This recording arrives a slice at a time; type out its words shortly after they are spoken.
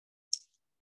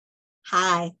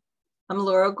Hi, I'm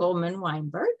Laura Goldman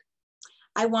Weinberg.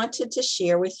 I wanted to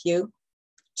share with you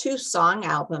two song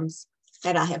albums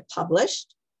that I have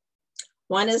published.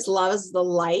 One is Love is the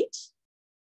Light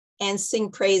and Sing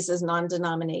Praises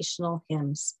Non-Denominational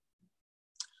Hymns.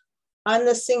 On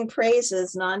the Sing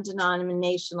Praises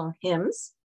Non-Denominational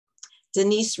Hymns,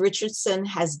 Denise Richardson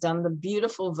has done the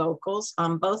beautiful vocals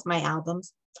on both my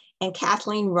albums, and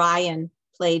Kathleen Ryan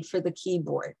played for the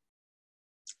keyboard.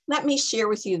 Let me share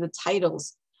with you the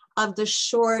titles of the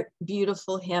short,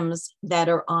 beautiful hymns that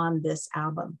are on this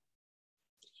album.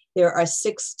 There are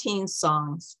 16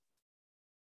 songs.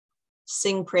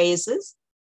 Sing Praises,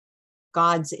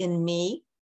 God's in Me,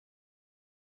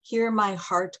 Hear My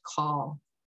Heart Call,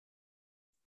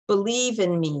 Believe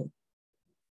in Me,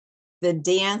 The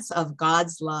Dance of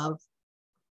God's Love,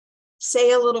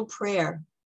 Say a Little Prayer,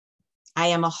 I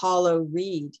Am a Hollow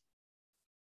Reed,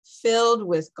 Filled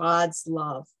with God's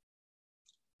Love,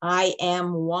 I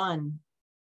Am One,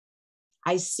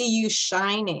 I See You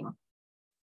Shining,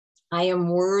 I Am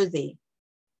Worthy,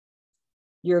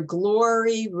 Your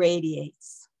Glory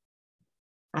Radiates,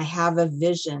 I Have a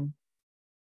Vision,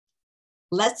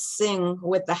 Let's Sing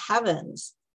with the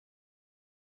Heavens,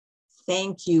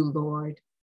 Thank You, Lord,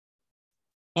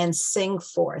 and Sing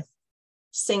Forth.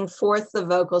 Sing Forth, the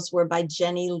vocals were by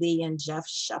Jenny Lee and Jeff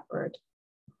Shepard.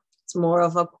 It's more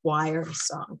of a choir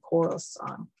song, choral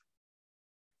song.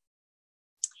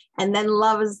 And then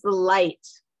Love is the Light.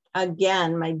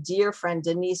 Again, my dear friend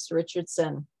Denise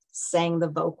Richardson sang the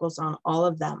vocals on all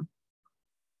of them.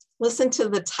 Listen to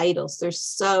the titles, they're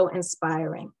so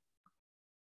inspiring.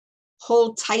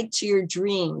 Hold tight to your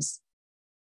dreams.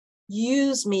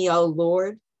 Use me, O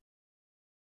Lord,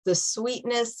 the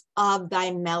sweetness of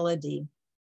thy melody.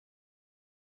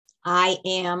 I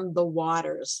am the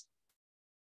waters.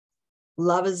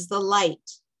 Love is the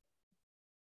light.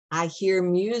 I hear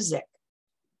music.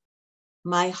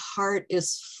 My heart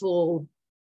is full.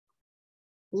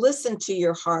 Listen to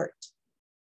your heart.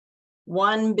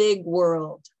 One big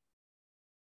world.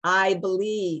 I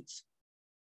believe.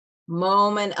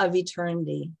 Moment of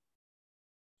eternity.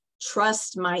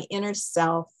 Trust my inner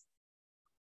self.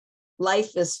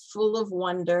 Life is full of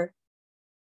wonder,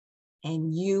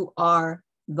 and you are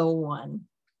the one.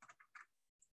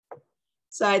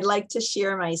 So I'd like to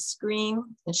share my screen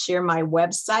and share my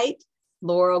website,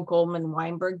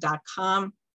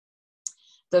 lauragoldmanweinberg.com.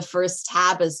 The first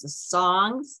tab is the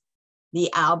songs,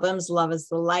 the albums, Love is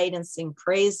the Light and Sing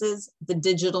Praises. The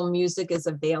digital music is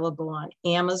available on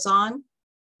Amazon.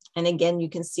 And again, you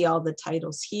can see all the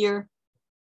titles here.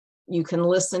 You can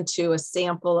listen to a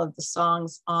sample of the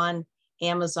songs on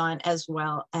Amazon as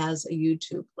well as a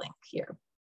YouTube link here.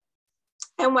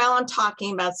 And while I'm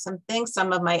talking about some things,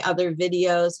 some of my other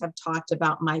videos have talked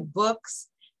about my books,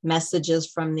 Messages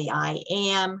from the I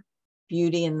Am,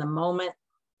 Beauty in the Moment,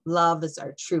 Love is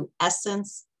Our True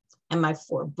Essence, and my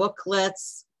 4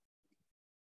 booklets.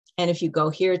 And if you go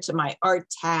here to my art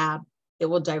tab, it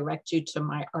will direct you to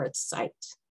my art site.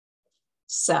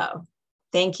 So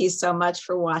thank you so much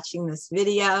for watching this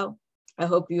video. I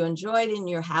hope you enjoyed and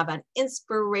you have an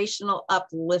inspirational,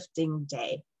 uplifting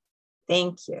day.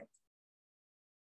 Thank you.